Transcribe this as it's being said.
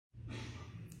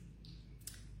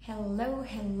Hello,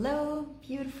 hello,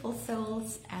 beautiful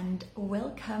souls, and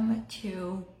welcome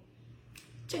to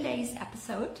today's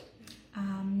episode.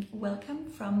 Welcome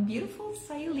from beautiful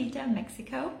Sayulita,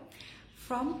 Mexico,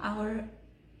 from our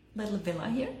little villa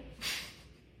here.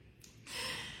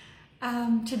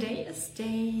 Today is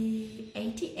day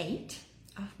 88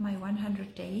 of my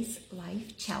 100 days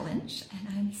life challenge, and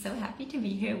I'm so happy to be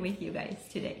here with you guys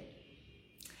today.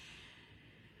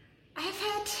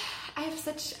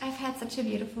 I've had such a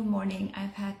beautiful morning.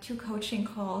 I've had 2 coaching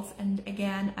calls, and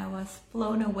again I was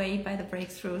blown away by the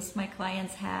breakthroughs my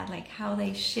clients had, like how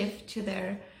they shift to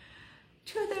their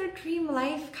dream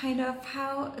life, kind of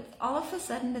how all of a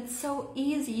sudden it's so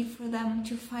easy for them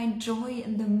to find joy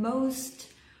in the most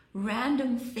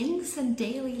random things in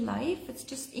daily life. It's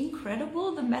just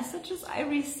incredible. The messages I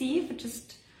receive, it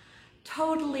just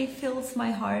totally fills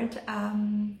my heart.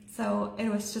 So it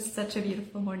was just such a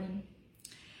beautiful morning.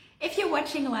 If you're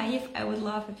watching live, I would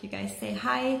love if you guys say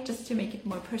hi, just to make it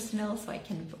more personal so I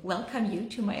can welcome you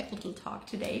to my little talk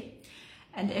today.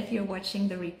 And if you're watching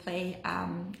the replay,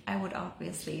 I would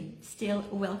obviously still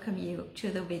welcome you to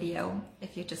the video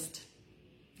if you just,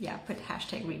 put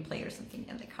hashtag replay or something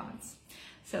in the comments.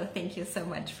 So thank you so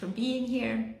much for being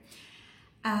here.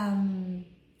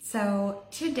 So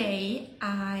today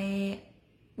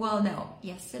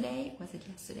yesterday?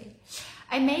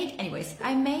 I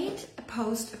made a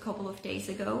post a couple of days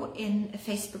ago in a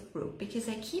Facebook group because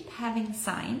I keep having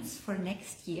signs for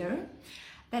next year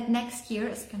that next year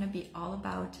is going to be all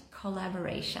about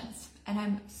collaborations, and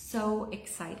I'm so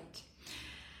excited.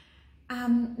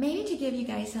 Maybe to give you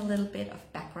guys a little bit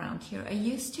of background here, I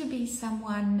used to be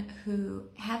someone who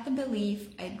had the belief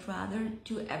I'd rather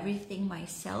do everything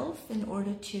myself in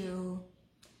order to,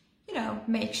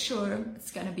 make sure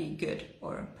it's going to be good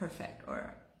or perfect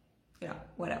or,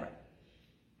 whatever.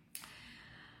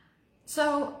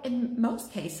 So in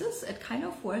most cases, it kind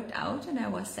of worked out and I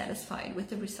was satisfied with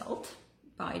the result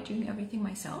by doing everything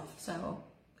myself. So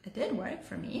it did work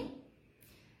for me.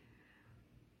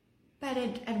 But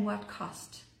at what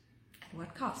cost? At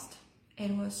what cost?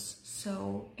 It was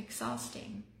so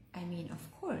exhausting. I mean,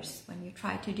 of course, when you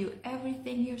try to do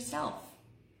everything yourself,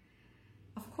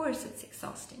 of course it's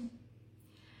exhausting.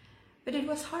 But it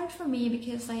was hard for me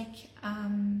because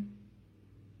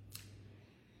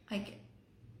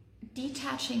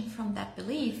detaching from that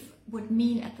belief would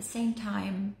mean at the same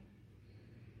time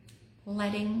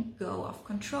letting go of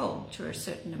control to a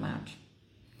certain amount.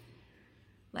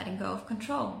 Letting go of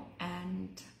control,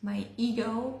 and my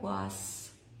ego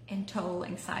was in total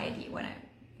anxiety when I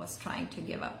was trying to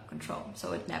give up control,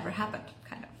 so it never happened,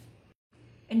 kind of.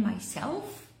 In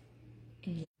myself,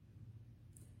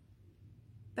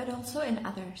 but also in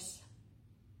others.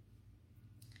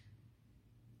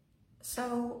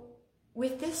 So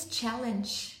with this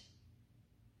challenge,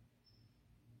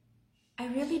 I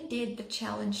really did the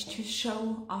challenge to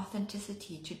show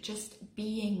authenticity, to just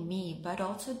being me, but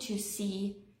also to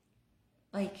see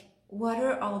what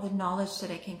are all the knowledge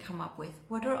that I can come up with?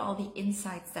 What are all the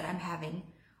insights that I'm having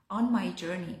on my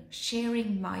journey,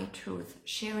 sharing my truth,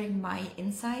 sharing my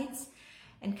insights,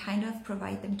 and kind of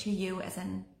provide them to you as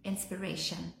an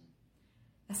inspiration,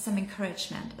 as some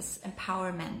encouragement, as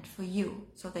empowerment for you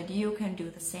so that you can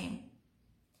do the same.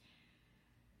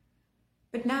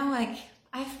 But now,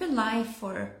 I've been live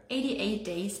for 88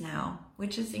 days now,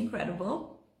 which is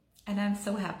incredible. And I'm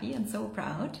so happy and so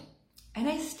proud. And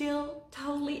I still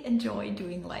totally enjoy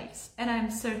doing lives. And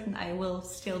I'm certain I will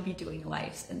still be doing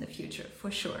lives in the future, for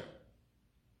sure.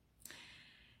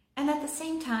 And at the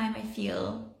same time, I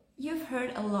feel you've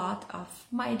heard a lot of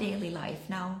my daily life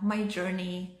now, my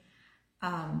journey,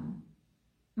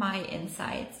 my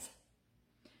insights.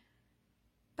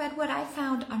 But what I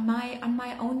found on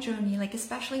my own journey,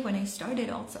 especially when I started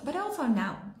also, but also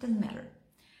now, it doesn't matter.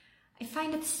 I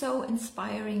find it so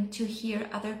inspiring to hear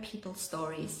other people's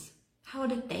stories. How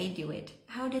did they do it?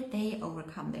 How did they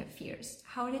overcome their fears?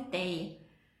 How did they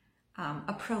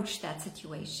approach that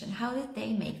situation? How did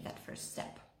they make that first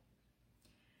step?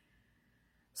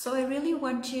 So I really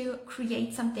want to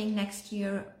create something next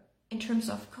year in terms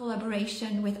of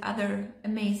collaboration with other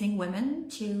amazing women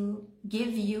to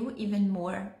give you even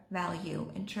more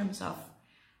value in terms of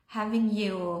having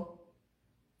you,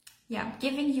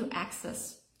 giving you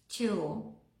access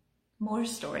to more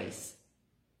stories,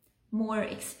 more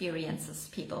experiences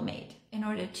people made in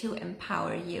order to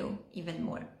empower you even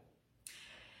more.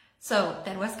 So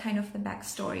that was kind of the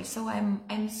backstory. So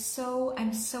I'm so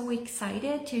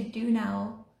excited to do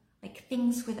now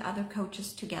things with other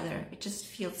coaches together. It just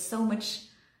feels so much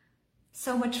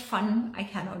fun. I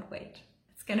cannot wait.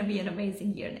 It's going to be an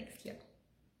amazing year next year.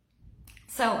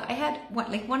 So I had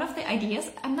one of the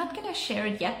ideas. I'm not gonna share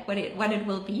it yet what it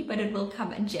will be, but it will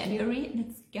come in January and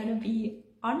it's gonna be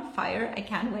on fire. I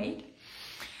can't wait.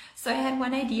 So I had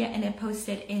one idea and I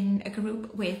posted in a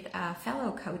group with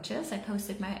fellow coaches. I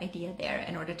posted my idea there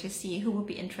in order to see who would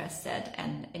be interested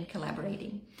in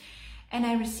collaborating. And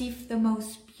I received the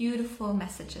most beautiful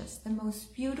messages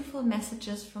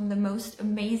from the most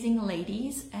amazing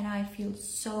ladies. And I feel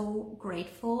so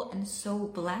grateful and so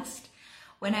blessed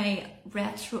when I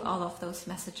read through all of those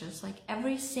messages. Like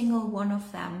every single one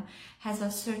of them has a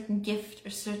certain gift,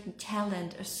 a certain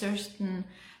talent, a certain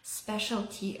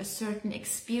specialty, a certain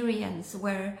experience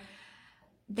where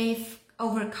they've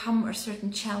overcome a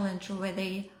certain challenge or where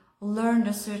they learned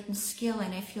a certain skill.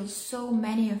 And I feel so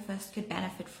many of us could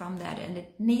benefit from that, and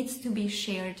it needs to be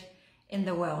shared in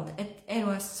the world. It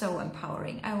was so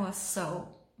empowering.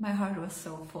 My heart was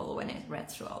so full when I read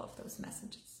through all of those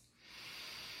messages.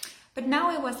 But now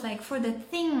I was like, for the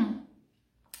thing,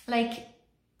 like,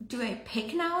 do I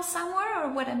pick now somewhere,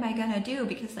 or what am I gonna do?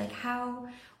 Because like, how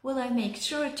will I make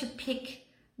sure to pick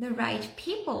the right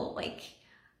people? Like,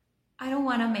 I don't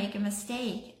want to make a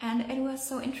mistake. And it was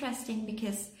so interesting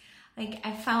because like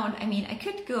I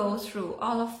could go through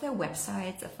all of their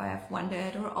websites if I have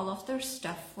wanted, or all of their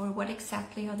stuff, or what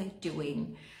exactly are they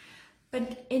doing.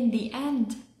 But in the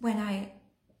end, when I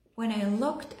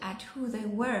looked at who they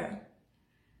were,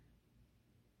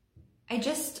 I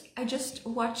just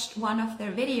watched one of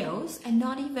their videos, and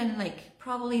not even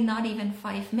probably not even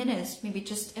 5 minutes, maybe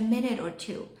just a minute or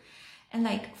two. And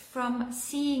like from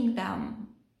seeing them,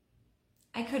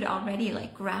 I could already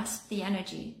grasp the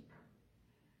energy.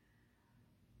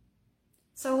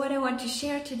 So what I want to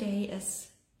share today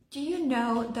is, do you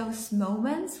know those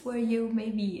moments where you may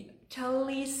be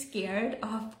totally scared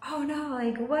of, oh no,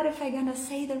 what if I'm gonna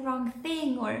say the wrong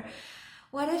thing, or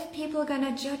what if people are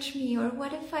gonna judge me, or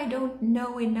what if I don't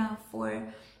know enough,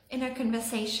 or in a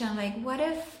conversation, what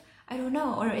if, I don't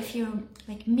know, or if you're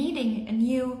meeting a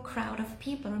new crowd of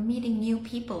people or meeting new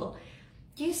people,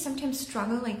 do you sometimes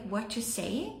struggle what to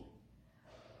say?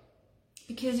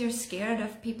 Because you're scared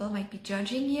of people might be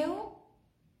judging you?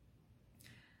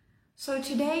 So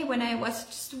today, when I was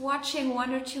just watching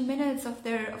 1 or 2 minutes of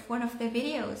one of their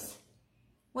videos,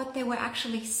 what they were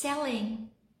actually selling,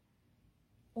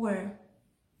 or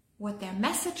what their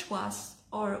message was,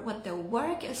 or what their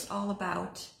work is all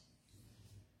about,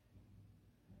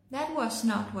 that was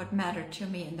not what mattered to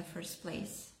me in the first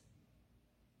place.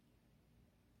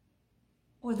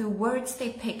 Or the words they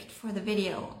picked for the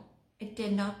video, it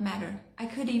did not matter. I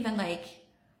could even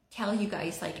tell you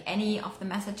guys any of the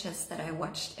messages that I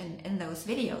watched in those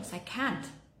videos. I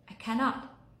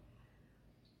cannot.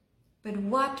 But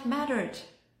what mattered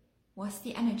was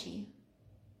the energy.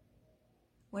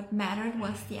 What mattered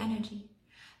was the energy.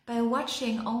 By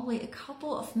watching only a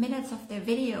couple of minutes of their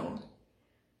video,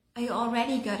 I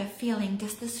already got a feeling,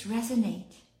 does this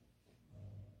resonate?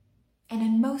 And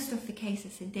in most of the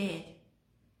cases it did.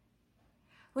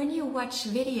 When you watch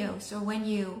videos, or when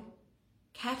you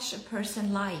catch a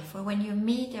person live, or when you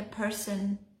meet a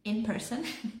person in person,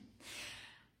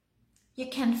 you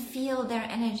can feel their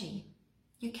energy.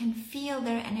 You can feel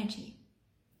their energy.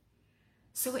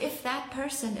 So if that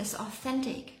person is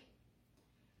authentic,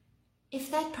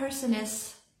 if that person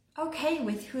is okay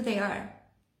with who they are,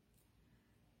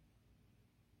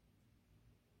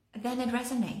 then it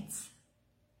resonates.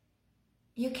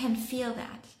 You can feel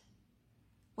that.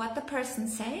 What the person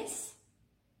says,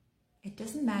 it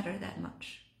doesn't matter that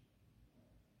much.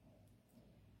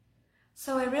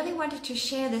 So I really wanted to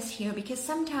share this here, because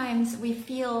sometimes we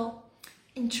feel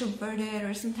introverted,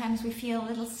 or sometimes we feel a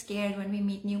little scared when we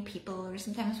meet new people, or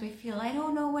sometimes we feel, I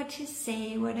don't know what to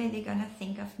say, what are they gonna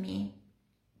think of me?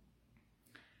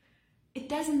 It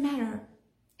doesn't matter.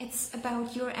 It's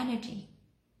about your energy.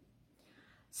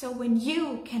 So when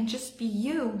you can just be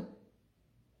you,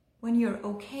 when you're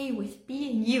okay with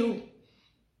being you,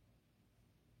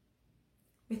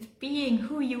 with being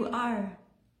who you are,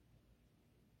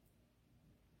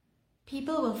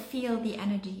 people will feel the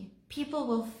energy. People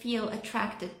will feel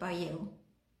attracted by you.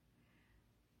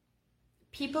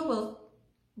 People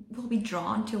will be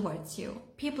drawn towards you.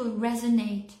 People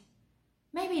resonate,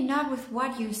 maybe not with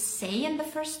what you say in the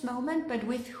first moment, but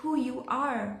with who you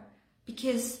are,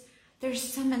 because there's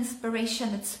some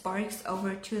inspiration that sparks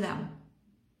over to them.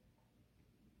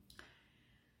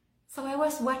 So I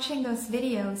was watching those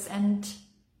videos, and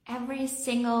every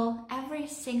single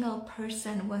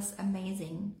person was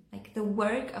amazing. The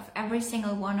work of every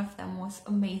single one of them was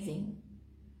amazing.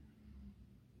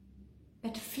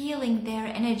 But feeling their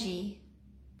energy,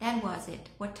 that was it,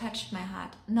 what touched my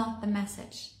heart. Not the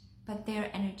message, but their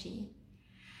energy.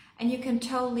 And you can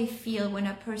totally feel when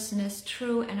a person is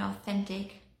true and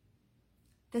authentic.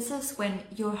 This is when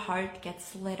your heart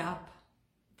gets lit up.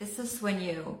 This is when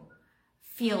you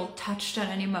feel touched on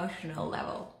an emotional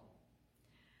level.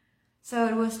 So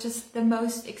it was just the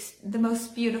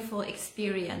most beautiful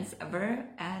experience ever.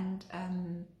 And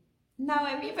now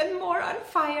I'm even more on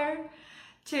fire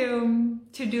to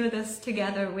do this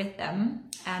together with them.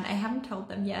 And I haven't told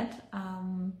them yet,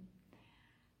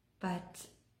 but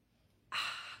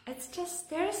it's just,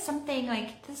 there's something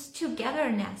like this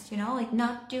togetherness, you know, like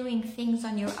not doing things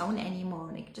on your own anymore,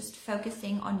 like just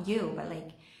focusing on you, but like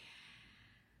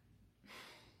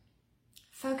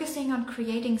focusing on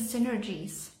creating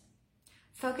synergies,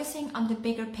 focusing on the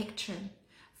bigger picture,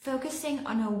 focusing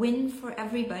on a win for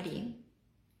everybody.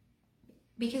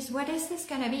 Because what is this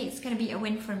gonna be? It's gonna be a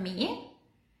win for me,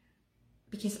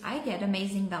 because I get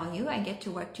amazing value. I get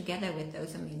to work together with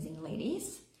those amazing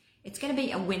ladies. It's going to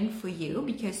be a win for you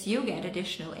because you get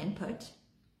additional input.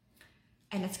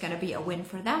 And it's going to be a win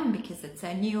for them because it's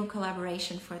a new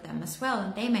collaboration for them as well,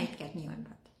 and they might get new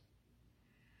input.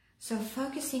 So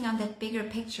focusing on that bigger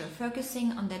picture,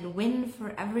 focusing on that win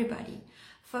for everybody,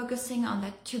 focusing on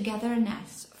that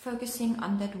togetherness, focusing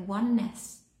on that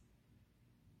oneness.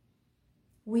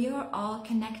 We are all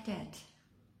connected.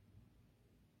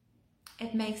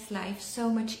 It makes life so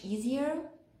much easier,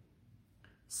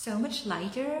 so much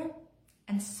lighter,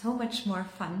 and so much more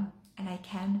fun, and I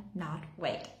cannot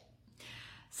wait.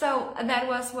 So that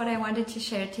was what I wanted to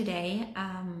share today.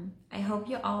 I hope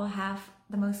you all have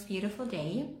the most beautiful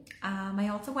day. I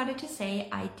also wanted to say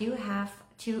I do have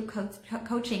 2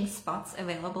 coaching spots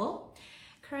available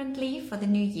currently for the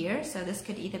new year. So this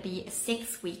could either be a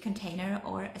 6-week container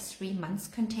or a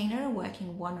 3-month container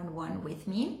working one-on-one with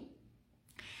me.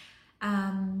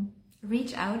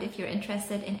 Reach out if you're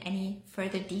interested in any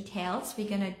further details. We're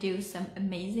gonna do some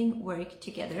amazing work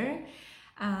together.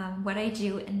 What I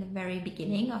do in the very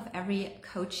beginning of every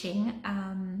coaching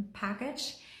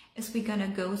package is we're gonna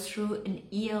go through an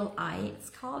ELI,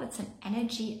 it's an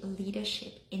Energy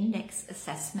Leadership Index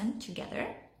assessment together.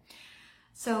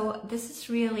 So this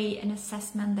is really an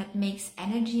assessment that makes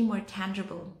energy more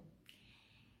tangible.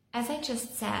 As I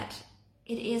just said,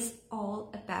 it is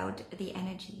all about the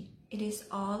energy. It is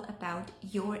all about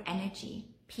your energy.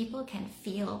 People can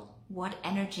feel what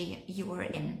energy you are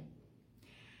in.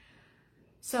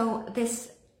 So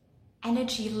this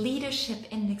Energy Leadership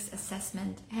Index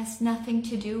assessment has nothing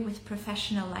to do with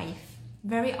professional life.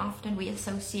 Very often we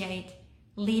associate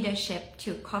leadership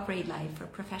to corporate life or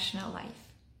professional life.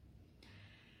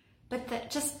 But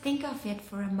just think of it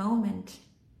for a moment.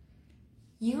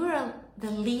 You are the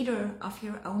leader of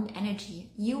your own energy.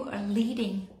 You are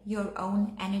leading your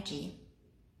own energy.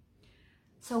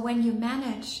 So when you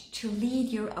manage to lead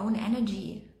your own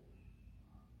energy,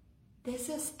 this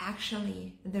is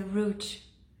actually the root,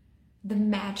 the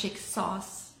magic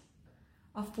sauce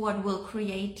of what will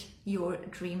create your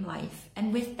dream life.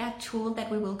 And with that tool that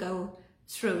we will go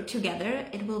through together,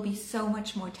 it will be so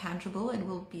much more tangible. It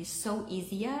will be so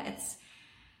easier.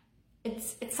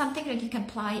 It's something that you can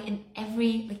apply in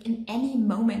any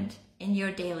moment in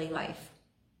your daily life,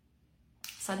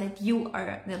 so that you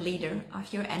are the leader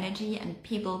of your energy, and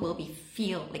people will be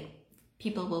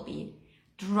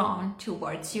drawn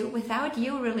towards you without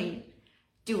you really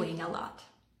doing a lot.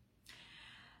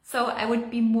 So I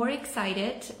would be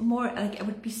I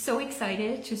would be so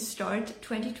excited to start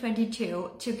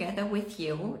 2022 together with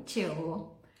you to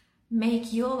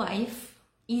make your life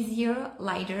easier,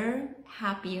 lighter,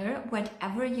 happier,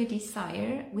 whatever you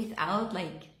desire, without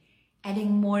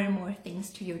adding more and more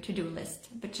things to your to-do list,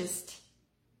 but just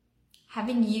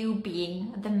having you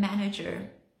being the manager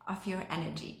of your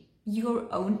energy, your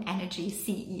own energy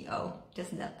CEO.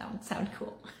 Doesn't that sound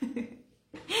cool?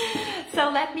 So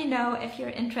let me know if you're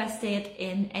interested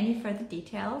in any further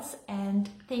details, and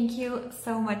thank you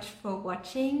so much for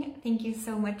watching. Thank you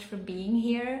so much for being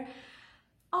here.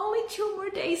 Only 2 more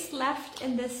days left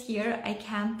in this year. I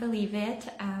can't believe it.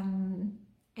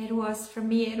 For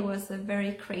me, it was a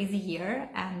very crazy year,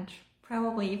 and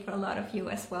probably for a lot of you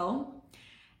as well.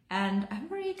 And I'm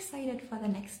very excited for the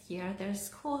next year. There's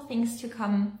cool things to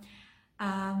come.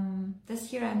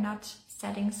 This year I'm not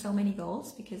setting so many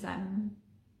goals because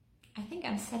I think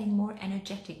I'm setting more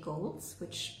energetic goals,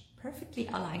 which perfectly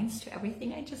aligns to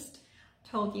everything I just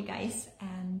told you guys.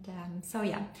 And so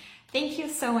yeah, thank you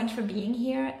so much for being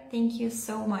here. Thank you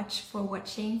so much for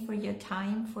watching, for your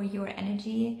time, for your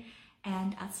energy,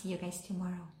 and I'll see you guys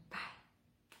tomorrow.